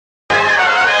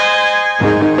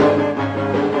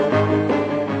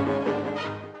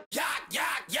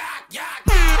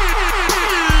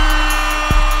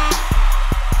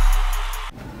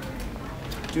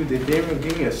they didn't even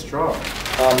give me a straw.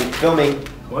 Filming.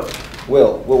 What?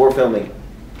 Will, we're filming.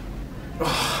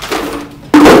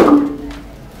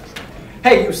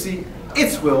 Hey, UC,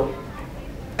 it's Will,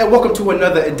 and welcome to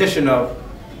another edition of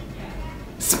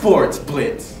Sports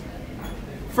Blitz.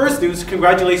 First news,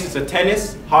 congratulations to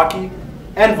tennis, hockey,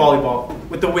 and volleyball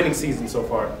with the winning season so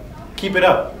far. Keep it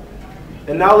up.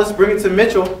 And now let's bring it to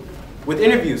Mitchell with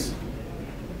interviews.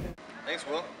 Thanks,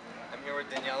 Will. I'm here with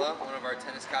Daniela, one of our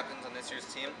tennis captains on this year's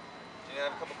team. I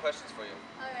have a couple questions for you.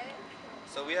 Alright.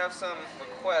 So we have some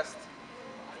requests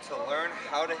to learn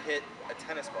how to hit a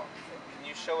tennis ball. Can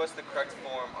you show us the correct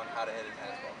form on how to hit a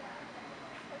tennis ball?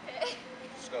 Okay.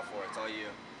 Just go for it. It's all you.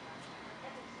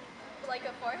 Like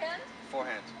a forehand?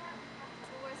 Forehand. So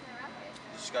where's my racket?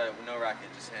 You just got it. No racket.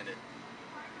 Just hand it.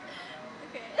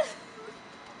 Okay.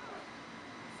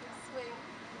 Swing.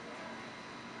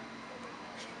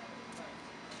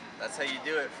 That's how you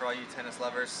do it for all you tennis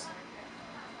lovers.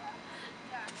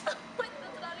 That's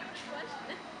not even a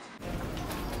question.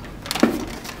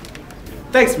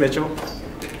 Thanks, Mitchell.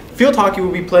 Field hockey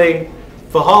will be playing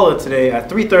Valhalla today at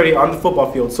 3:30 on the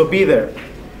football field, so be there.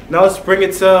 Now let's bring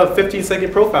it to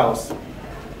 15-second profiles.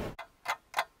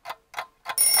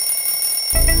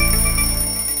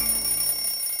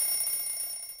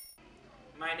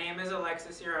 My name is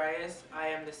Alexis Urias. I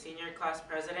am the senior class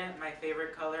president. My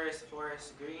favorite color is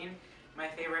forest green. My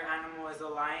favorite animal is a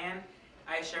lion.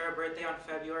 I share a birthday on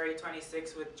February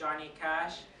 26th with Johnny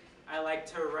Cash. I like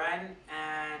to run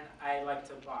and I like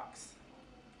to box.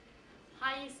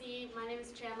 Hi UC, my name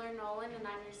is Chandler Nolan and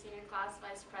I'm your senior class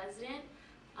vice president.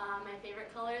 My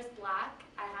favorite color is black.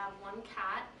 I have one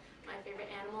cat. My favorite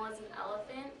animal is an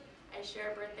elephant. I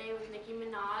share a birthday with Nicki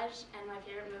Minaj and my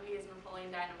favorite movie is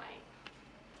Napoleon Dynamite.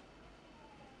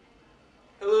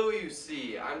 Hello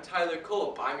UC, I'm Tyler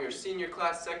Culp. I'm your senior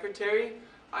class secretary.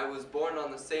 I was born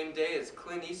on the same day as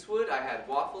Clint Eastwood. I had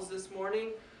waffles this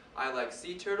morning. I like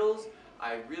sea turtles.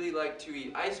 I really like to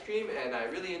eat ice cream and I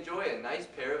really enjoy a nice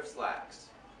pair of slacks.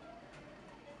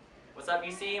 What's up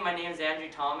UC? My name is Andrew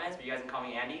Thomas, but you guys can call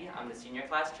me Andy. I'm the senior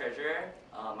class treasurer.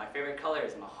 My favorite color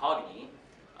is mahogany.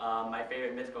 My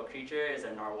favorite mythical creature is a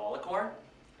narwhalicore.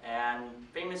 And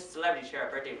famous celebrities share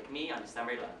a birthday with me on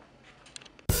December 11th.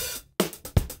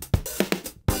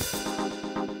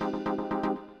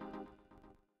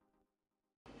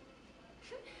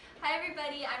 Hi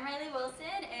everybody, I'm Riley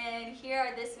Wilson and here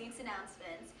are this week's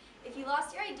announcements. If you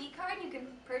lost your ID card, you can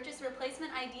purchase a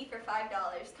replacement ID for $5.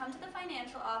 Come to the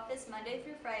financial office Monday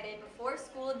through Friday before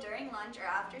school, during lunch, or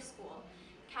after school.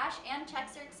 Cash and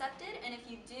checks are accepted, and if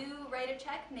you do write a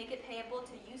check, make it payable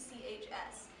to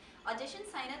UCHS. Audition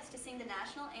signups to sing the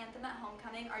national anthem at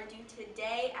homecoming are due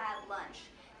today at lunch.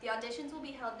 The auditions will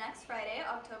be held next Friday,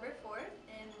 October 4th,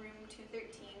 in room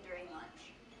 213 during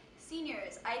lunch.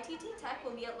 Seniors, ITT Tech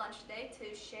will be at lunch today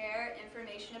to share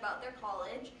information about their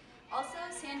college. Also,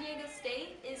 San Diego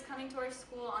State is coming to our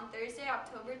school on Thursday,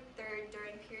 October 3rd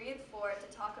during period 4 to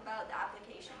talk about the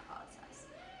application process.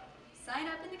 Sign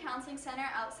up in the counseling center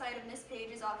outside of Miss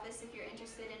Page's office if you're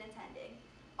interested in attending.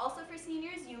 Also for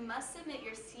seniors, you must submit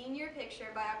your senior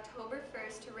picture by October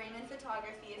 1st to Raymond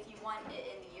Photography if you want it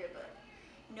in the yearbook.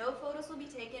 No photos will be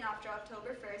taken after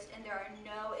October 1st and there are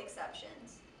no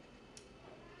exceptions.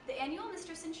 The annual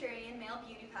Mr. Centurion Male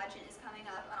Beauty Pageant is coming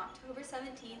up on October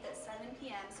 17th at 7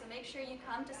 p.m., so make sure you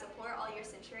come to support all your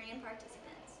Centurion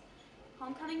participants.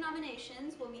 Homecoming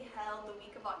nominations will be held the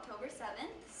week of October 7th,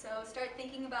 so start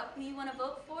thinking about who you want to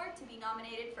vote for to be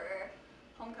nominated for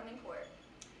Homecoming Court.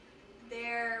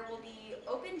 There will be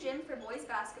open gym for boys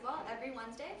basketball every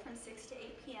Wednesday from 6 to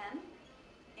 8 p.m.,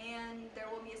 and there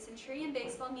will be a Centurion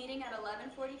baseball meeting at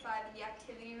 11:45 in the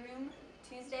activity room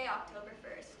Tuesday, October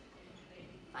 1st.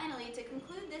 Finally, to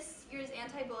conclude this year's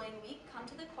anti-bullying week, come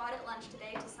to the quad at lunch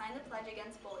today to sign the pledge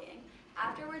against bullying.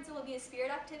 Afterwards, it will be a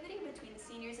spirit activity between the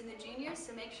seniors and the juniors,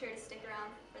 so make sure to stick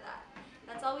around for that.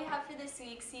 That's all we have for this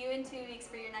week. See you in 2 weeks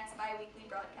for your next bi-weekly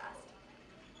broadcast.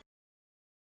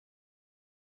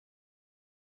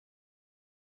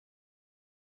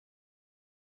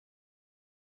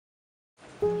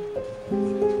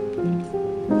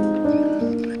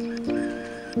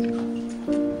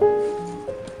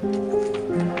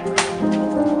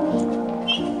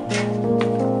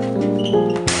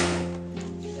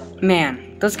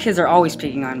 Man, those kids are always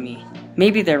picking on me.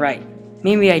 Maybe they're right.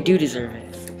 Maybe I do deserve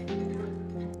it.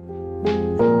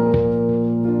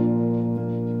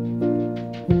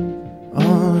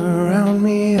 All around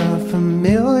me are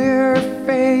familiar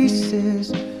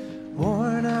faces,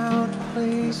 worn out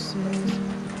places,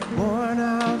 worn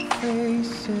out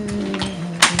faces.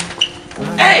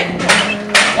 Hey!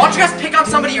 Why don't you guys pick on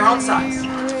somebody your own size?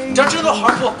 Don't you know the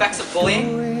harmful effects of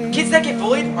bullying? Kids that get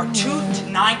bullied are 2 to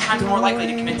 9 times more likely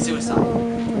to commit suicide.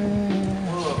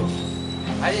 Whoa.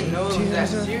 I didn't know it was that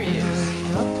serious.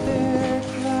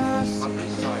 I'm pretty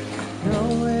sorry.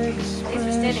 Thanks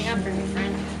for standing up for me,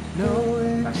 friend.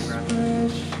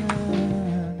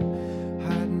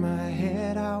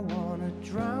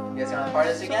 You guys gonna part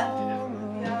this again?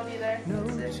 Yeah, I'll be there.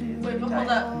 Wait, but hold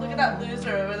up. Look at that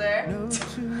loser over there.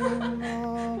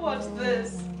 Watch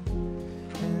this.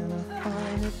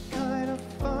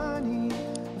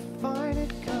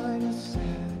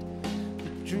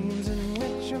 Dreams in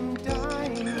which I'm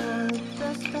dying are the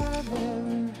best I've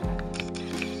ever had.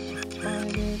 I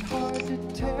find it hard to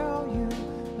tell you.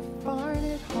 I find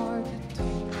it hard to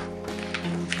tell.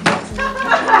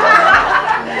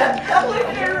 Look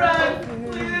at her run.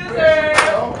 Loser.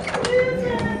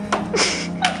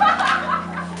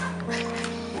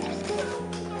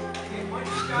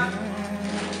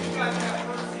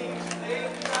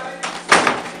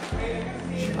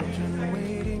 Children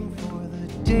waiting for the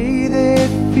day they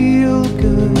feel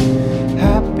good.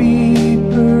 Happy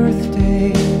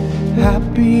birthday,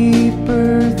 happy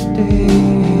birthday.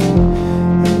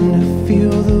 And to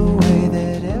feel the way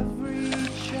that every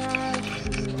child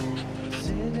should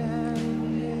sit and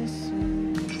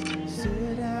listen,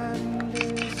 sit and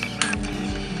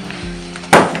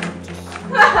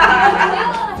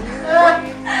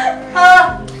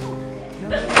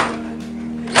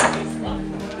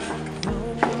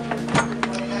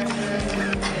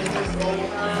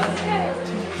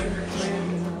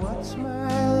what's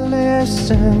my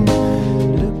lesson?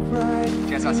 Look right. You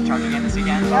guys got to charge again this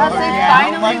weekend? Yeah, they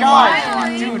finally oh my God. won.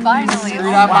 Dude, Finally.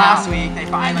 screwed up last week. They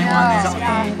finally won this week.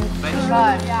 But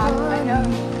God, yeah, I know.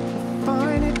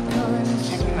 Find it kind of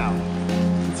check them out.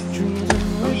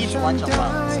 Who eats lunch alone?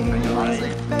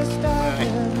 Honestly. best I've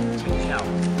ever Check it out.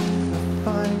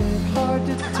 find it hard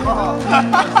to tell.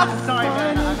 Sorry,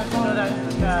 man. I have to know that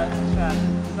it's bad.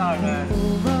 Sorry, man.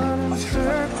 Run in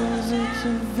circles, it's a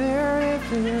very,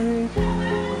 very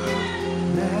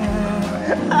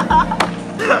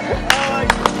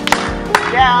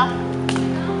Yeah.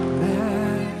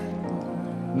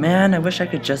 Man, I wish I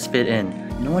could just fit in.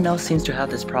 No one else seems to have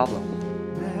this problem.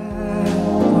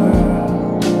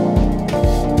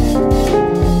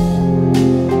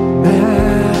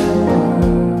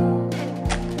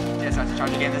 You guys have to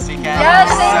charge again this weekend? Yeah,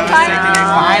 so same sick that they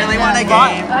finally won a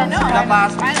game. I know. Screwed up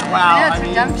last week. Wow. I know, it's I mean,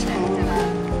 redemption.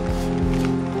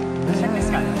 check this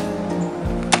guy out.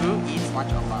 Who eats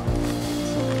lunch alone?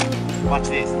 Watch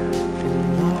this.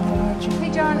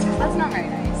 Hey, John, that's not very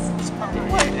nice.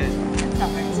 What? It's not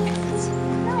very nice.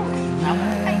 No.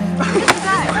 Hey, it's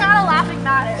not a laughing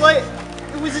matter. What?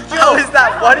 It was a joke. How is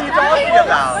that? What are you talking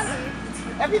about?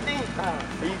 Everything.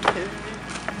 Are you kidding me?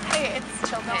 Hey, it's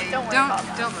chill. Don't worry about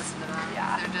that. Don't listen to them.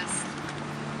 Yeah. They're just...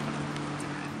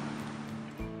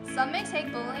 Some may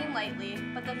take bullying lightly,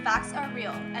 but the facts are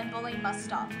real and bullying must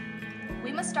stop.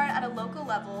 We must start at a local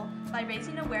level by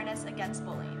raising awareness against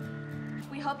bullying.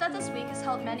 We hope that this week has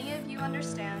helped many of you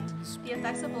understand the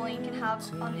effects that bullying can have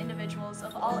on individuals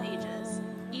of all ages,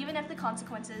 even if the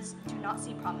consequences do not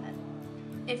seem prominent.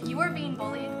 If you are being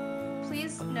bullied,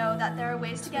 please know that there are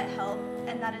ways to get help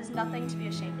and that is nothing to be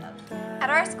ashamed of. At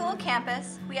our school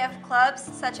campus, we have clubs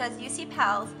such as UC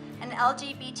Pals and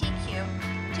LGBTQ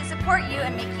to support you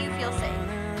and make you feel safe.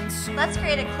 Let's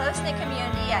create a close-knit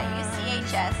community at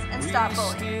UCHS and stop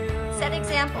bullying. Set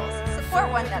examples, support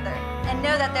one another, and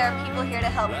know that there are people here to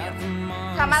help you.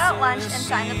 Come out at lunch and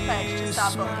sign the pledge to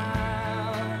stop bullying.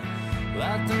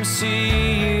 Let them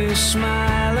see you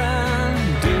smiling.